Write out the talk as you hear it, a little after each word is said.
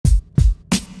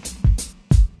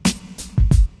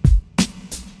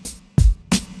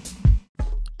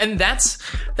And that's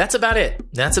about it.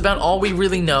 That's about all we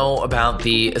really know about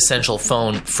the Essential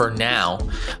phone for now,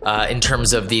 in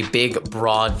terms of the big,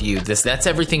 broad view. That's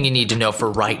everything you need to know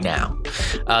for right now.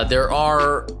 There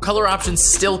are color options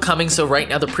still coming. So right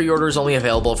now, the pre-order is only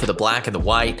available for the black and the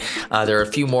white. There are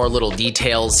a few more little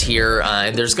details here,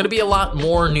 and there's going to be a lot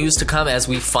more news to come as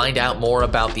we find out more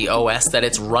about the OS that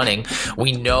it's running.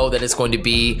 We know that it's going to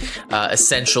be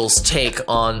Essential's take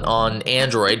on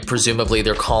Android. Presumably,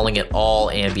 they're calling it all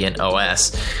Ambient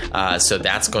OS. So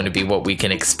that's going to be what we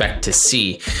can expect to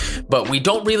see. But we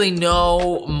don't really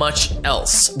know much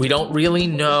else. We don't really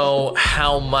know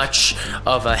how much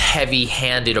of a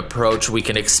heavy-handed approach we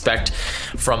can expect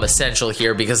from Essential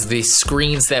here, because the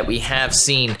screens that we have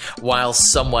seen, while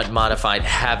somewhat modified,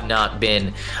 have not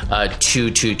been too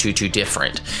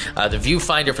different. The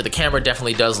viewfinder for the camera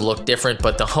definitely does look different,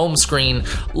 but the home screen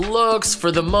looks,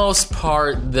 for the most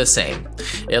part, the same.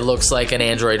 It looks like an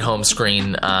Android home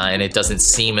screen, and it doesn't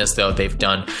seem as though they've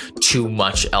done too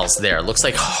much else there. It looks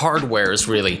like hardware is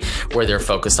really where they're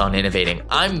focused on innovating.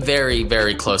 I'm very,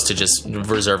 very close to just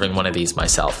reserving one of these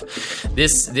myself.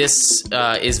 This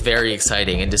is very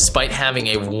exciting, and despite having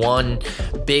a one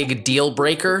big deal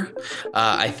breaker,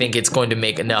 I think it's going to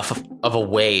make enough of a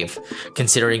wave,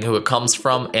 considering who it comes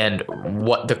from and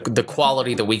what the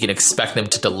quality that we can expect them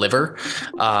to deliver.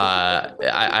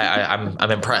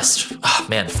 I'm impressed. Oh,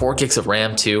 man, 4 gigs of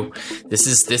RAM too. This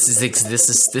is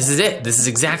it. This is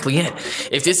exactly it.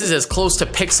 If this is as close to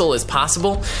Pixel as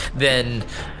possible, then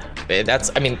as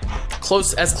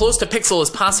close to Pixel as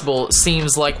possible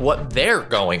seems like what they're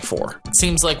going for. It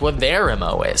seems like what their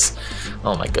MO is.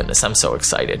 Oh my goodness, I'm so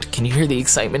excited. Can you hear the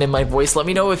excitement in my voice? Let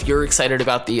me know if you're excited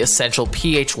about the Essential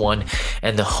PH1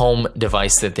 and the home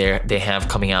device that they have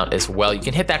coming out as well. You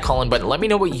can hit that call-in button. Let me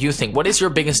know what you think. What is your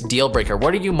biggest deal breaker?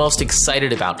 What are you most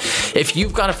excited about? If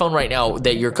you've got a phone right now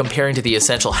that you're comparing to the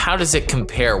Essential, how does it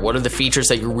compare? What are the features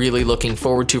that you're really looking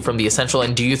forward to from the Essential?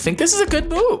 And do you think this is a good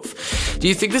move? Do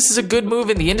you think this is a good move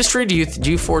in the industry? Do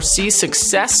you foresee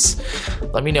success?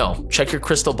 Let me know. Check your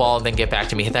crystal ball and then get back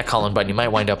to me. Hit that call-in button. You might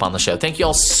wind up on the show. Thank you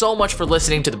all so much for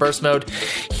listening to the Burst Mode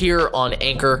here on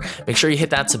Anchor. Make sure you hit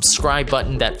that subscribe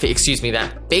button, that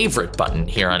favorite button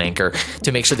here on Anchor,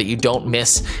 to make sure that you don't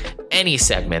miss any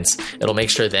segments. It'll make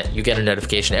sure that you get a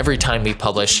notification every time we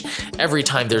publish, every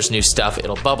time there's new stuff.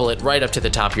 It'll bubble it right up to the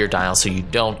top of your dial so you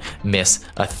don't miss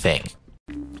a thing.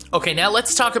 Okay, now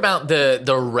let's talk about the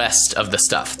rest of the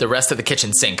stuff, the rest of the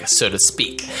kitchen sink, so to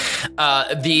speak.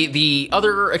 The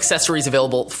other accessories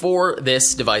available for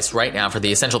this device right now, for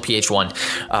the Essential PH1,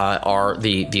 are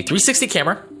the 360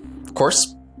 camera, of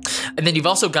course. And then you've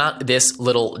also got this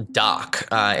little dock,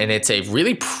 and it's a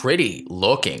really pretty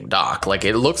looking dock. Like,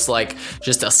 it looks like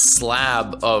just a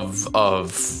slab of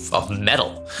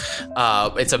metal.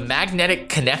 It's a magnetic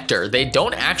connector. They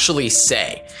don't actually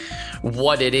say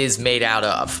what it is made out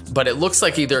of, but it looks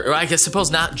like either, or I guess suppose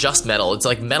not just metal. It's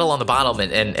like metal on the bottom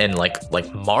and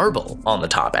like marble on the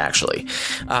top, actually.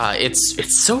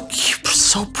 It's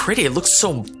so pretty. It looks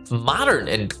so modern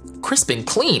and crisp and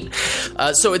clean.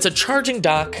 So it's a charging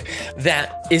dock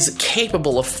that is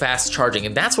capable of fast charging,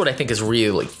 and that's what I think is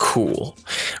really cool.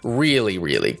 Really,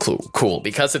 really cool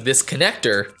because of this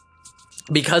connector.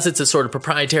 Because it's a sort of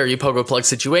proprietary pogo plug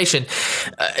situation,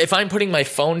 if I'm putting my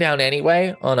phone down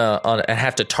anyway, I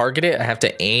have to target it, I have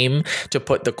to aim to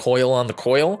put the coil on the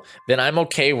coil, then I'm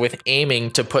okay with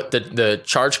aiming to put the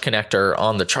charge connector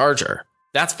on the charger.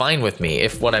 That's fine with me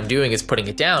if what I'm doing is putting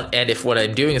it down, and if what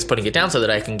I'm doing is putting it down so that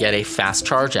I can get a fast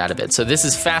charge out of it. So this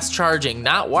is fast charging,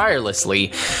 not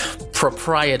wirelessly,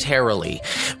 proprietarily.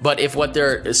 But if what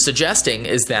they're suggesting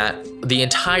is that the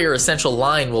entire Essential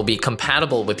line will be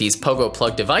compatible with these pogo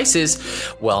plug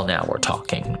devices, well, now we're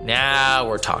talking.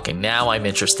 Now I'm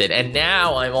interested. And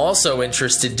now I'm also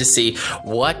interested to see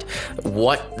what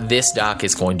this dock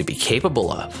is going to be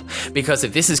capable of. Because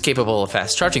if this is capable of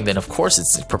fast charging, then of course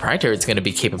it's proprietary. It's going to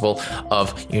be capable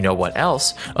of, you know what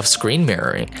else, of screen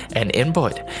mirroring and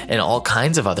input and all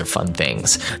kinds of other fun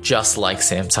things, just like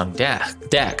Samsung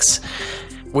DeX,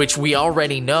 which we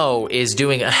already know is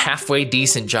doing a halfway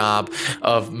decent job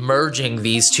of merging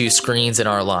these two screens in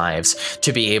our lives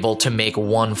to be able to make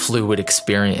one fluid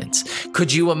experience.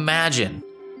 Could you imagine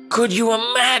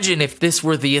if this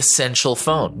were the Essential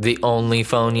phone, the only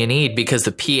phone you need? Because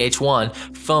the PH1,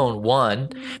 phone 1,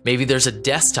 maybe there's a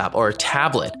desktop or a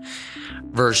tablet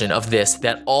version of this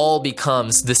that all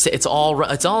becomes this. It's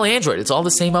all Android. It's all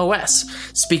the same OS.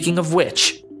 Speaking of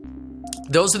which,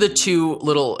 those are the two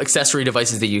little accessory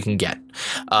devices that you can get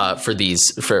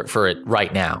for it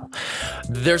right now.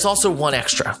 There's also one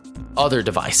extra, other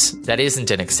device that isn't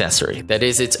an accessory, that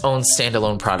is its own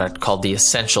standalone product called the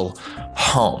Essential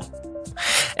Home.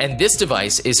 And this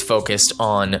device is focused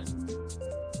on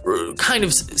kind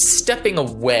of stepping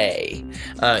away,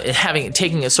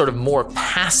 taking a sort of more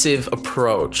passive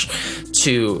approach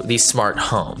to the smart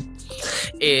home.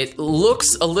 It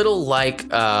looks a little like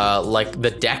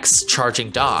the DeX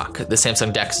charging dock, the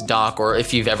Samsung DeX dock, or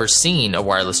if you've ever seen a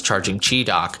wireless charging Qi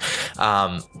dock,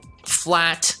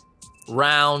 flat,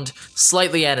 round,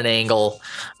 slightly at an angle,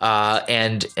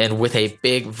 and with a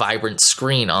big vibrant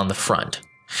screen on the front.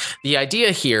 The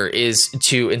idea here is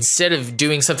to, instead of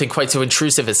doing something quite so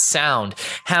intrusive as sound,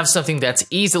 have something that's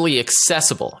easily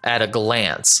accessible at a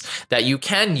glance that you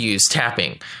can use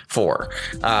tapping for,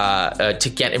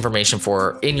 to get information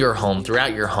for in your home,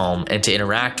 throughout your home, and to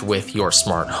interact with your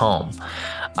smart home.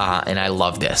 And I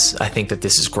love this. I think that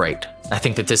this is great. I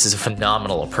think that this is a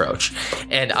phenomenal approach.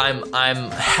 And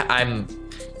I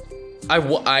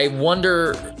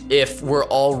wonder if we're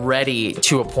already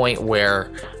to a point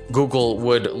where Google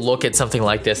would look at something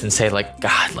like this and say, like,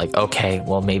 God, like, okay,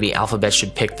 well, maybe Alphabet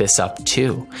should pick this up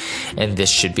too. And this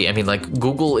should be, I mean, like,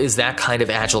 Google is that kind of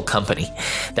agile company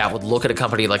that would look at a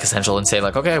company like Essential and say,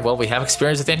 like, okay, well, we have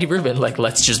experience with Andy Rubin, like,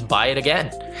 let's just buy it again.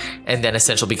 And then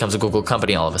Essential becomes a Google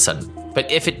company all of a sudden.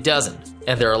 But if it doesn't,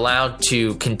 and they're allowed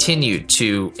to continue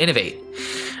to innovate,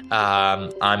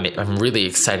 I'm really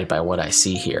excited by what I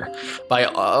see here.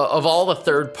 Of all the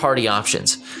third-party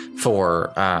options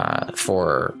for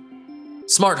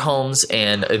smart homes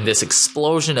and this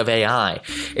explosion of AI,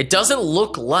 it doesn't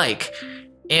look like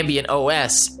Ambient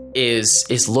OS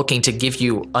is looking to give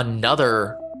you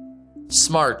another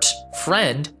smart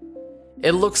friend.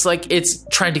 It looks like it's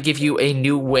trying to give you a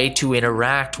new way to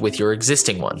interact with your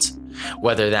existing ones,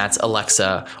 whether that's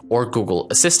Alexa or Google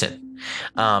Assistant.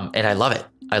 And I love it.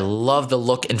 I love the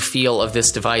look and feel of this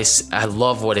device. I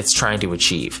love what it's trying to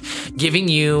achieve. Giving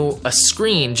you a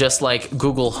screen, just like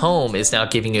Google Home is now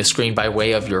giving you a screen by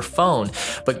way of your phone,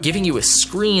 but giving you a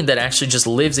screen that actually just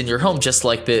lives in your home, just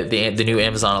like the new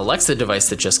Amazon Alexa device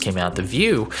that just came out, the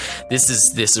View. This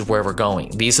is where we're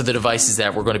going. These are the devices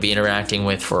that we're going to be interacting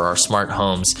with for our smart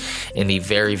homes in the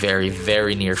very, very,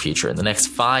 very near future. In the next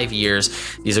 5 years,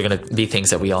 these are going to be things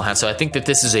that we all have. So I think that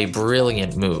this is a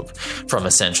brilliant move from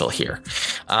Essential here.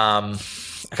 I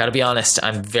gotta be honest,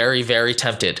 I'm very, very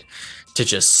tempted to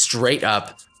just straight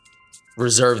up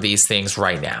reserve these things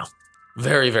right now.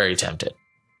 Very, very tempted.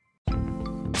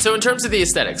 So in terms of the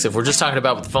aesthetics, if we're just talking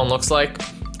about what the phone looks like,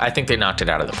 I think they knocked it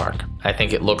out of the park. I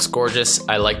think it looks gorgeous.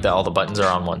 I like that all the buttons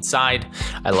are on one side.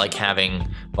 I like having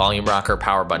volume rocker,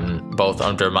 power button both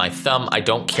under my thumb. I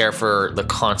don't care for the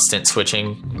constant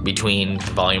switching between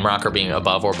the volume rocker being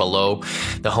above or below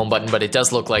the home button, but it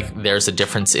does look like there's a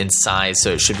difference in size,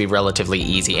 so it should be relatively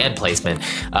easy, and placement,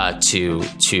 to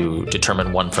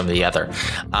determine one from the other.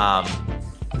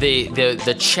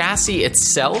 The chassis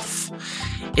itself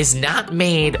is not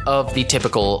made of the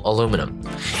typical aluminum.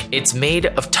 It's made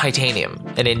of titanium,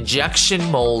 an injection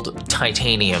mold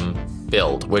titanium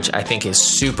build, which I think is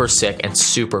super sick and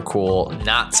super cool.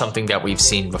 Not something that we've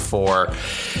seen before.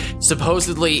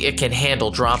 Supposedly it can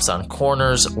handle drops on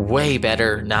corners way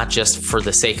better, not just for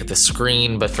the sake of the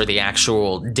screen, but for the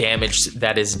actual damage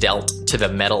that is dealt to the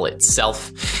metal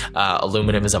itself.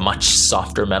 Aluminum is a much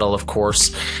softer metal, of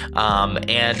course.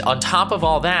 And on top of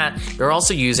all that, they're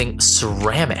also using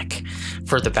ceramic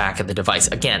for the back of the device.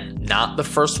 Again, not the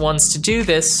first ones to do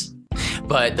this,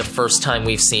 but the first time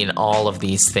we've seen all of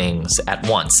these things at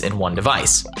once in one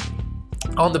device.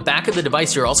 On the back of the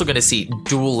device, you're also going to see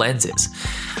dual lenses,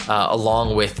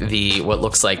 along with what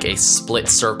looks like a split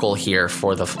circle here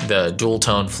for the dual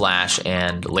tone flash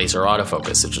and laser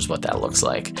autofocus, which is what that looks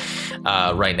like.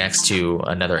 Right next to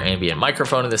another ambient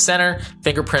microphone in the center,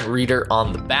 fingerprint reader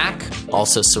on the back,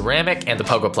 also ceramic, and the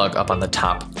Pogo plug up on the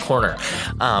top corner.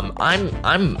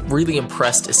 I'm really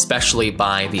impressed, especially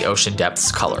by the Ocean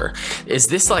Depths color. Is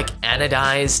this like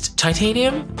anodized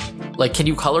titanium? Like, can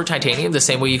you color titanium the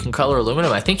same way you can color aluminum?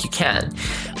 I think you can,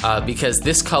 because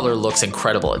this color looks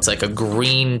incredible. It's like a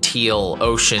green teal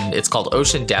ocean. It's called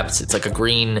Ocean Depths. It's like a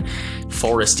green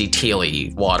foresty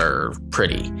tealy water,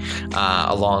 pretty,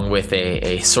 along with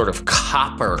a sort of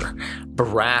copper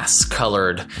brass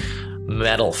colored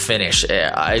metal finish.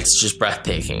 It's just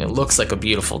breathtaking. It looks like a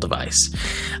beautiful device.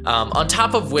 On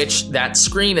top of which, that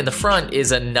screen in the front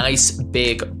is a nice,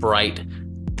 big, bright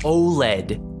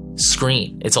OLED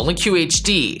screen. It's only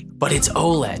QHD, but it's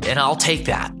OLED, and I'll take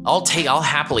that. I'll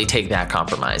happily take that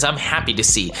compromise. I'm happy to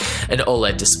see an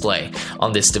OLED display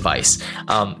on this device.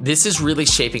 This is really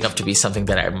shaping up to be something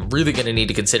that I'm really going to need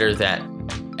to consider, that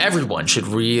everyone should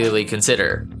really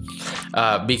consider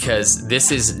because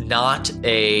this is not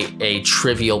a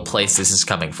trivial place this is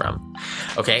coming from.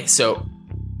 Okay, so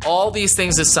all these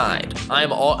things aside,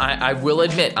 I will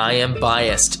admit I am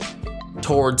biased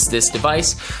towards this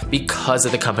device because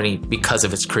of the company, because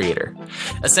of its creator.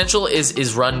 Essential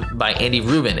is run by Andy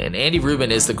Rubin, and Andy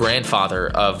Rubin is the grandfather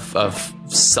of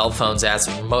cell phones as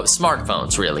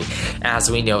smartphones, really, as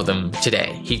we know them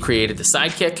today. He created the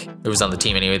Sidekick. It was on the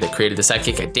team anyway that created the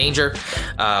Sidekick at Danger,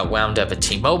 wound up at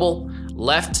T-Mobile,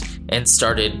 left, and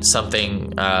started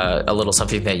something, a little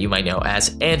something that you might know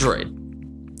as Android,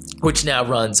 which now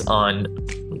runs on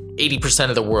 80%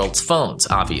 of the world's phones,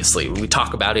 obviously. We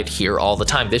talk about it here all the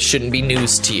time. This shouldn't be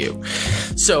news to you.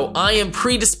 So I am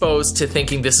predisposed to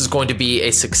thinking this is going to be a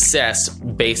success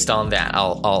based on that.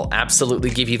 I'll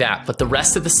absolutely give you that. But the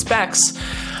rest of the specs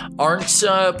aren't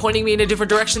pointing me in a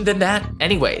different direction than that.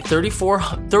 Anyway, 30, 40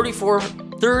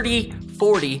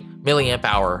 milliamp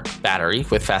hour battery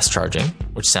with fast charging,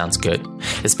 which sounds good,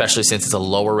 especially since it's a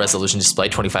lower resolution display,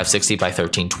 2560 by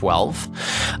 1312,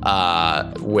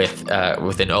 with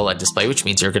an OLED display, which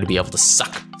means you're going to be able to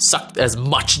suck as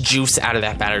much juice out of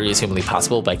that battery as humanly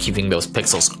possible by keeping those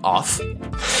pixels off.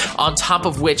 On top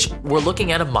of which, we're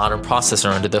looking at a modern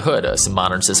processor under the hood, a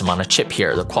modern system on a chip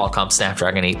here, the Qualcomm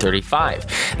Snapdragon 835.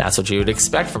 That's what you would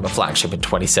expect from a flagship in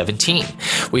 2017.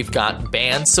 We've got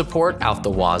band support out the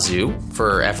wazoo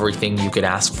for everything you could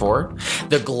ask for.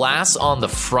 The glass on the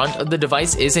front of the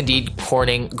device is indeed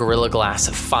Corning Gorilla Glass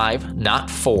 5, not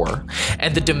 4.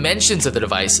 And the dimensions of the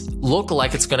device look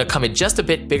like it's going to come in just a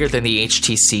bit bigger than the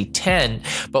HTC 10,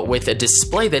 but with a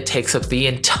display that takes up the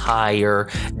entire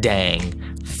dang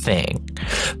thing.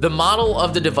 The model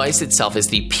of the device itself is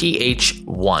the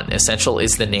PH1. Essential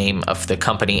is the name of the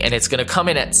company, and it's going to come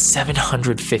in at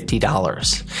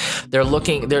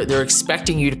 $750. They're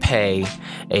expecting you to pay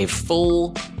a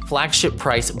full flagship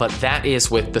price, but that is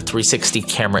with the 360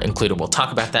 camera included. We'll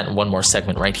talk about that in one more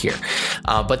segment right here.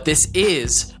 But this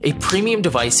is a premium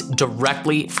device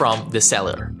directly from the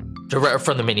seller,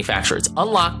 from the manufacturer. It's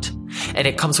unlocked, and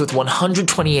it comes with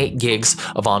 128 gigs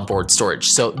of onboard storage.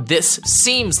 So this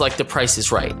seems like the price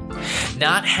is right.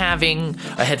 Not having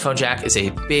a headphone jack is a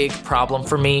big problem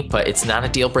for me, but it's not a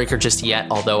deal breaker just yet,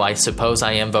 although I suppose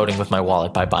I am voting with my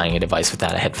wallet by buying a device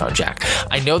without a headphone jack.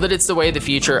 I know that it's the way of the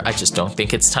future. I just don't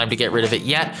think it's time to get rid of it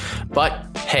yet.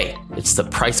 But hey, it's the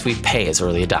price we pay as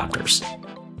early adopters.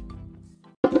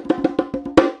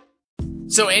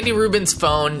 So Andy Rubin's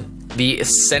phone, the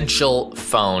Essential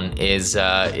phone, is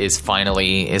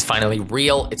finally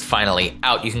real. It's finally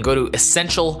out. You can go to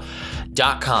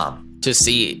essential.com to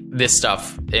see this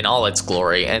stuff in all its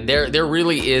glory, and there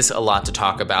really is a lot to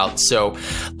talk about. So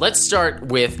let's start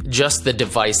with just the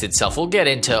device itself. We'll get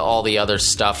into all the other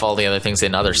stuff, all the other things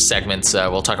in other segments.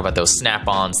 We'll talk about those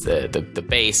snap-ons, the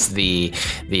base, the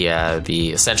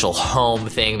Essential Home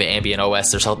thing, the ambient OS.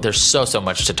 There's so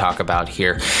much to talk about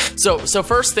here. So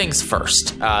first things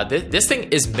first. This thing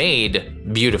is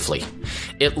made beautifully.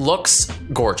 It looks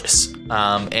gorgeous,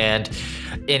 and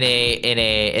in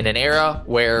an era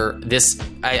where this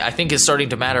I think is starting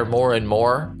to matter more and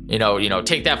more. You know,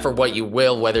 take that for what you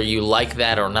will, whether you like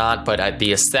that or not, but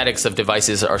the aesthetics of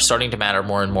devices are starting to matter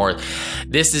more and more.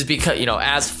 This is because,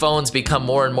 as phones become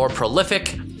more and more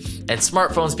prolific and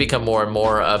smartphones become more and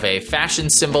more of a fashion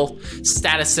symbol,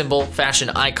 status symbol, fashion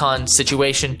icon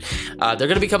situation, they're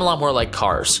going to become a lot more like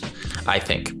cars, I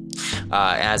think.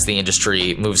 As the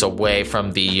industry moves away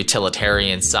from the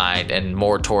utilitarian side and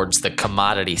more towards the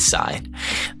commodity side.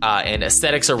 And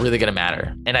aesthetics are really going to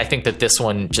matter. And I think that this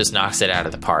one just knocks it out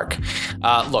of the park.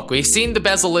 Look, we've seen the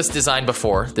bezel-less design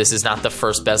before. This is not the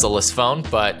first bezel-less phone,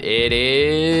 but it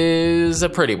is a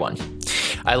pretty one.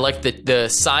 I like that the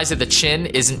size of the chin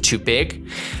isn't too big.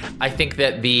 I think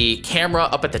that the camera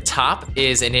up at the top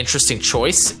is an interesting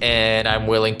choice, and I'm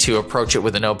willing to approach it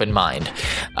with an open mind.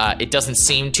 It doesn't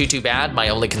seem too bad. My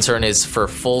only concern is for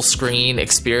full screen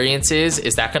experiences,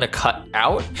 is that going to cut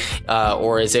out,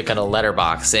 or is it going to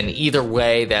letterbox? And either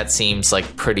way, that seems like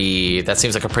a pretty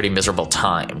miserable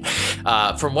time.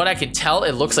 From what I can tell,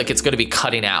 it looks like it's going to be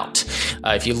cutting out.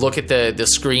 If you look at the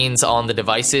screens on the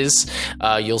devices,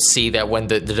 you'll see that when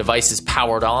the device is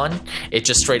powered on, it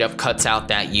just straight up cuts out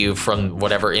that view from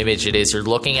whatever image it is you're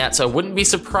looking at. So I wouldn't be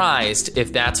surprised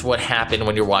if that's what happened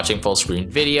when you're watching full screen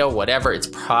video, whatever. It's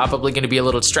probably going to be a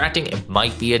little distracting. It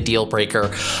might be a deal breaker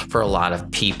for a lot of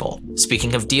people.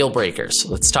 Speaking of deal breakers,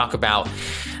 let's talk about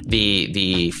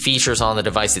the features on the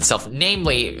device itself,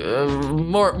 namely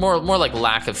more like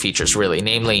lack of features, really,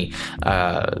 namely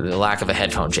the lack of a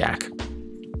headphone jack.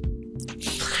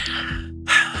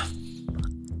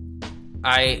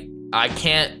 I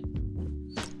can't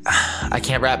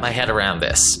wrap my head around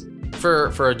this.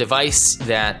 for a device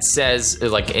that says,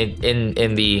 like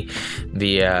in the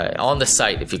on the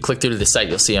site, if you click through to the site,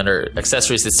 you'll see under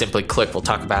accessories that simply click. We'll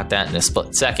talk about that in a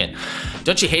split second.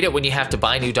 Don't you hate it when you have to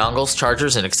buy new dongles,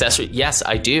 chargers, and accessories? Yes,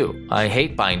 I do. I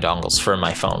hate buying dongles for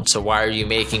my phone. So why are you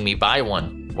making me buy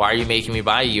one? Why are you making me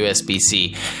buy a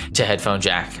USB-C to headphone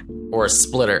jack or a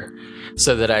splitter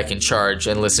so that I can charge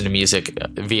and listen to music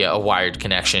via a wired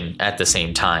connection at the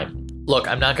same time? Look,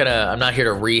 I'm not here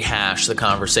to rehash the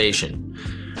conversation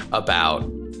about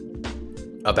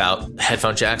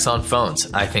headphone jacks on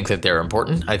phones. I think that they're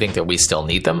important. I think that we still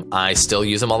need them. I still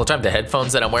use them all the time. The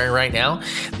headphones that I'm wearing right now,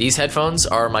 these headphones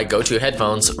are my go-to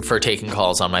headphones for taking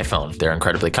calls on my phone. They're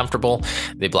incredibly comfortable.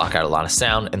 They block out a lot of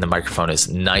sound, and the microphone is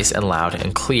nice and loud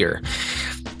and clear.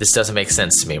 This doesn't make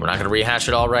sense to me. We're not going to rehash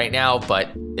it all right now,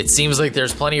 but it seems like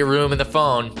there's plenty of room in the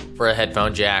phone for a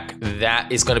headphone jack.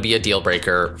 That is going to be a deal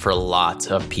breaker for lots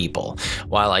of people.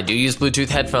 While I do use Bluetooth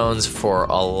headphones for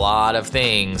a lot of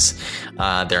things,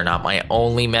 they're not my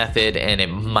only method, and it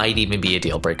might even be a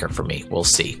deal breaker for me. We'll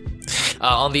see.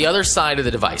 On the other side of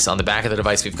the device, on the back of the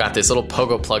device, we've got this little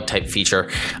pogo plug type feature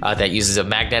that uses a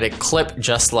magnetic clip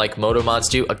just like Moto Mods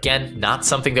do. Again, not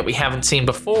something that we haven't seen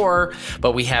before,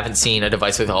 but we haven't seen a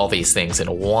device with all these things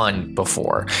in one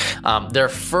before. Their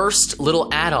first little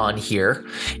add-on here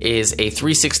is a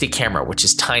 360 camera, which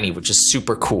is tiny, which is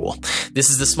super cool. This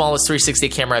is the smallest 360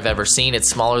 camera I've ever seen. It's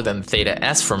smaller than the Theta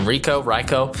S from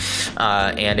Ryko,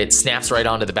 and it snaps right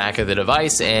onto the back of the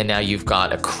device, and now you've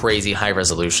got a crazy high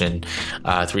resolution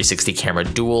 360 camera,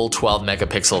 dual 12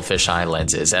 megapixel fisheye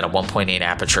lenses at a 1.8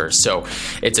 aperture. So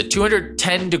it's a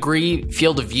 210 degree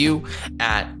field of view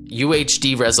at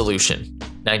UHD resolution,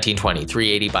 1920,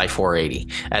 380 by 480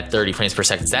 at 30 frames per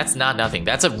second. That's not nothing.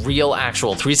 That's a real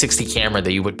actual 360 camera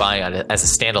that you would buy as a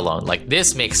standalone. Like,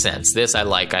 this makes sense. This I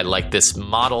like. I like this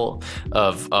model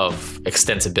of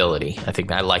extensibility. I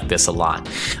think I like this a lot.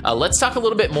 Let's talk a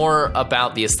little bit more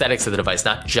about the aesthetics of the device,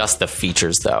 not just the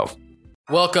features though.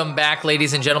 Welcome back,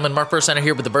 ladies and gentlemen. Mark Bursteiner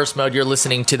here with the Burst Mode. You're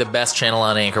listening to the best channel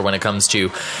on Anchor when it comes to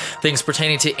things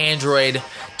pertaining to Android,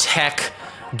 tech,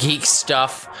 geek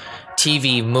stuff,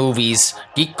 TV, movies,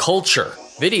 geek culture,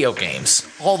 video games,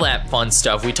 all that fun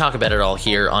stuff. We talk about it all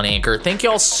here on Anchor. Thank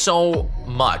you all so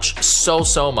much,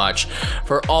 so much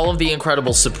for all of the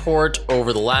incredible support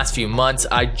over the last few months.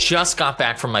 I just got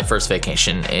back from my first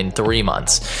vacation in 3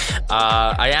 months.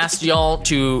 I asked y'all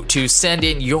to send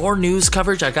in your news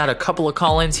coverage. I got a couple of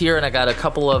call-ins here, and I got a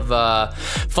couple of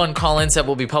fun call-ins that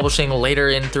we'll be publishing later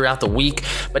in throughout the week.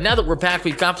 But now that we're back,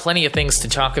 we've got plenty of things to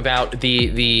talk about.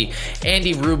 The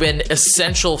Andy Rubin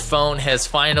Essential phone has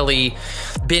finally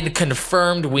been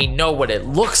confirmed. We know what it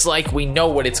looks like. We know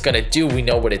what it's going to do. We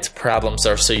know what its problems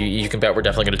are. So you can bet we're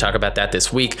definitely going to talk about that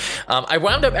this week. I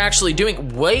wound up actually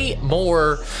doing way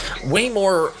more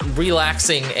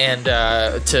relaxing and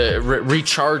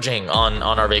recharging on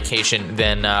our vacation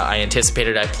than I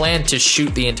anticipated. I planned to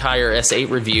shoot the entire S8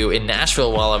 review in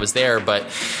Nashville while I was there, but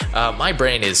my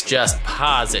brain is just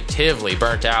positively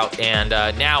burnt out, and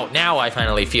now I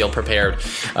finally feel prepared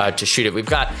to shoot it. We've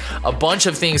got a bunch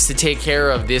of things to take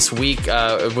care of this week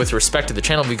with respect to the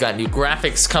channel. We've got new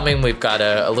graphics coming. We've got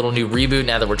a little new reboot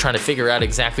now that we're trying to figure out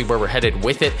exactly where we're headed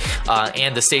with it,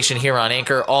 and the station here on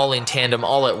Anchor, all in tandem,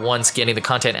 all at once, getting the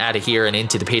content out of here and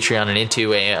into the Patreon and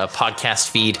into a podcast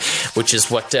feed, which is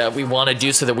what we want to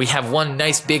do so that we have one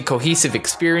nice big cohesive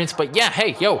experience. But yeah,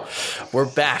 hey, we're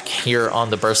back here on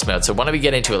the Burst Mode. So why don't we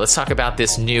get into it? Let's talk about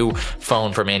this new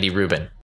phone from Andy Rubin.